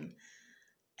visit him.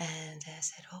 And I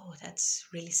said, oh, that's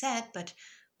really sad, but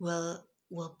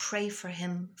we'll pray for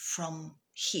him from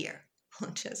here.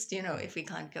 Just, if we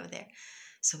can't go there.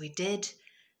 So we did.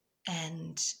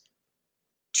 And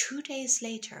 2 days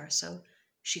later, so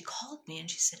she called me and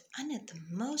she said, Annette, the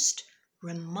most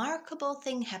remarkable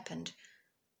thing happened.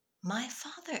 My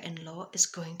father-in-law is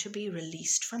going to be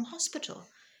released from hospital.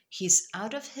 he's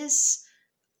out of his,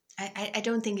 I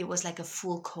don't think it was like a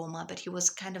full coma, but he was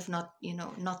kind of not,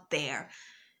 not there.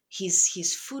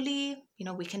 He's fully,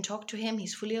 we can talk to him.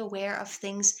 He's fully aware of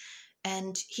things,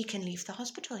 and he can leave the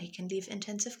hospital. He can leave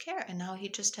intensive care, and now he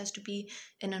just has to be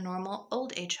in a normal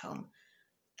old age home.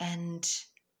 And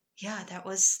yeah, that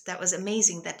was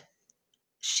amazing. That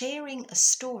sharing a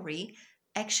story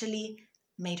actually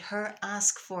made her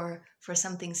ask for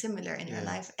something similar in her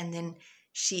life, and then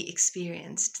she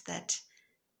experienced that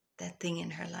thing in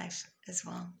her life as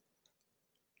well.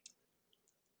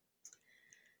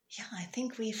 Yeah, I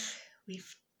think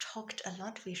we've talked a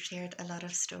lot. We've shared a lot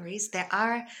of stories. There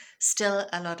are still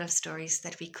a lot of stories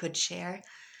that we could share,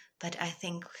 but I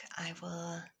think I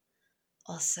will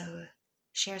also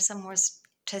share some more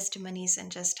testimonies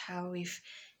and just how we've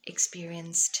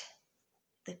experienced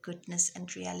the goodness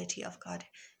and reality of God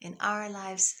in our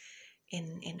lives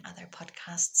in other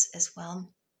podcasts as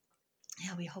well.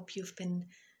 Yeah, we hope you've been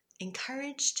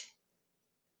encouraged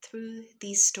through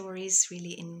these stories,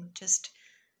 really, in just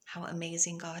how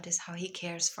amazing God is, how he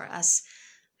cares for us.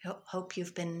 Hope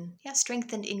you've been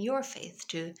strengthened in your faith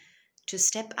to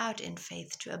step out in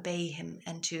faith, to obey him,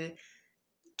 and to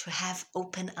have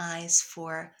open eyes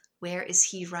for where is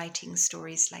he writing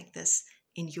stories like this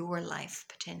in your life,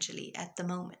 potentially at the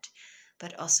moment.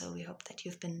 But also we hope that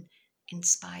you've been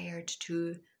inspired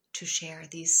to share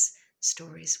these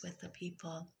stories with the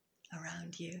people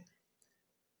around you.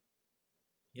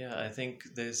 Yeah, I think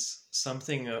there's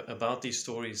something about these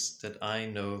stories that I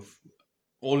know.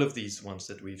 All of these ones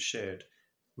that we've shared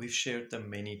them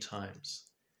many times.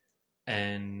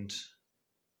 And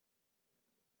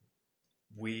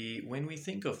when we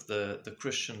think of the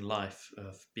Christian life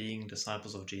of being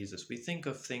disciples of Jesus, we think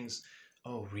of things,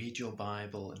 read your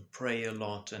Bible and pray a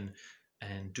lot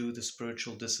and do the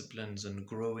spiritual disciplines and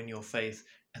grow in your faith.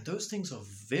 And those things are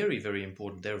very, very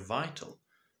important. They're vital.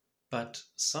 But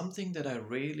something that I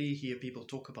rarely hear people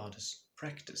talk about is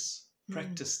practice.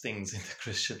 Practice things in the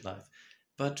Christian life.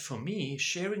 But for me,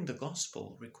 sharing the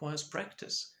gospel requires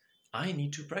practice. I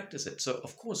need to practice it. So,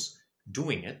 of course,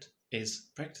 doing it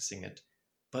is practicing it.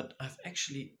 But I've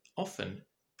actually often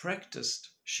practiced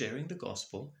sharing the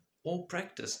gospel or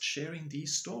practiced sharing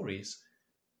these stories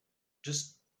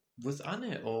just with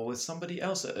Anne or with somebody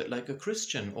else, like a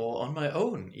Christian, or on my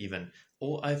own even,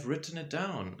 or I've written it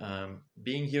down.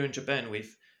 Being here in Japan,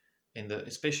 we've,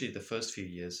 especially the first few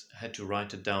years, had to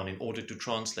write it down in order to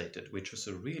translate it, which was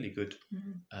a really good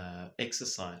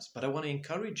exercise. But I want to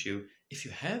encourage you, if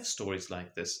you have stories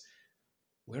like this,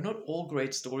 we're not all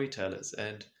great storytellers,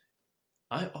 and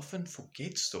I often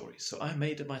forget stories. So I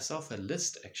made myself a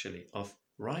list, actually, of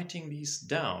writing these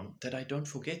down that I don't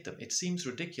forget them. It seems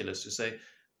ridiculous to say,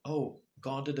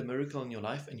 God did a miracle in your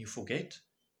life and you forget,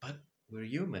 but we're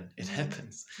human. It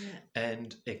happens. Yeah.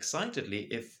 And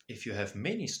excitedly, if you have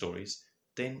many stories,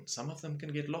 then some of them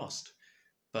can get lost.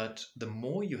 But the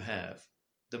more you have,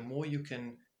 the more you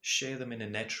can share them in a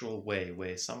natural way,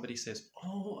 where somebody says,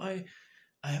 I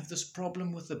have this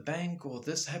problem with the bank, or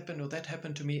this happened or that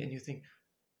happened to me. And you think,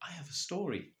 I have a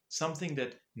story, something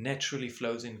that naturally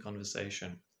flows in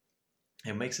conversation.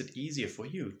 It makes it easier for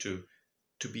you to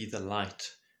be the light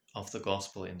of the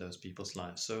gospel in those people's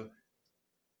lives. So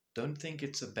don't think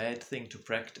it's a bad thing to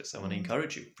practice. I want to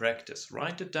encourage you, practice,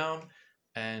 write it down.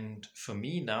 And for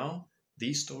me now,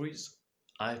 these stories,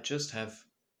 I just have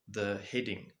the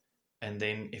heading. And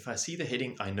then if I see the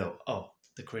heading, I know,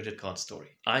 the credit card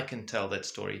story. I can tell that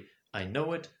story. I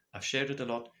know it. I've shared it a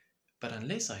lot. But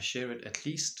unless I share it at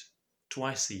least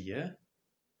twice a year,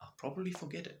 I'll probably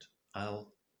forget it.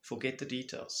 I'll forget the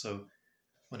details. So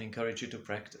I want to encourage you to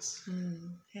practice.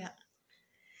 Yeah.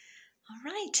 All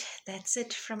right. That's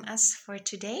it from us for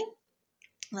today.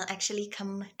 We'll actually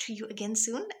come to you again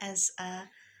soon as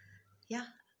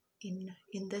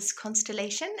in this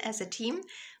constellation as a team.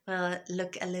 We'll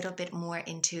look a little bit more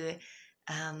into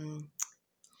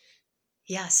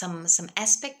some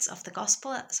aspects of the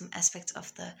gospel, some aspects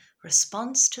of the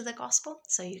response to the gospel.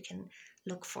 So you can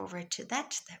look forward to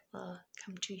that. That will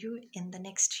come to you in the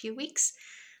next few weeks.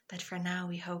 But for now,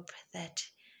 we hope that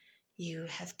you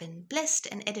have been blessed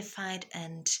and edified,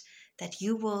 and that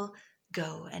you will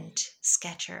go and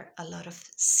scatter a lot of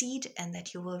seed, and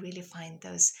that you will really find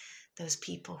those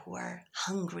people who are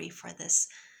hungry for this,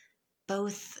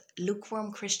 both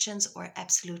lukewarm Christians or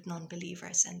absolute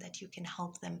non-believers, and that you can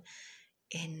help them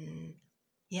in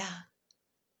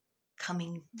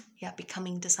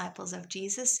becoming disciples of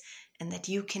Jesus, and that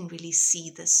you can really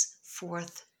see this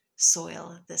fourth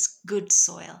soil, this good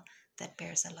soil that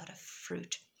bears a lot of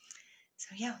fruit.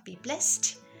 So be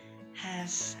blessed,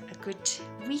 have a good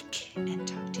week, and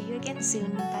talk to you again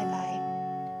soon. Bye bye.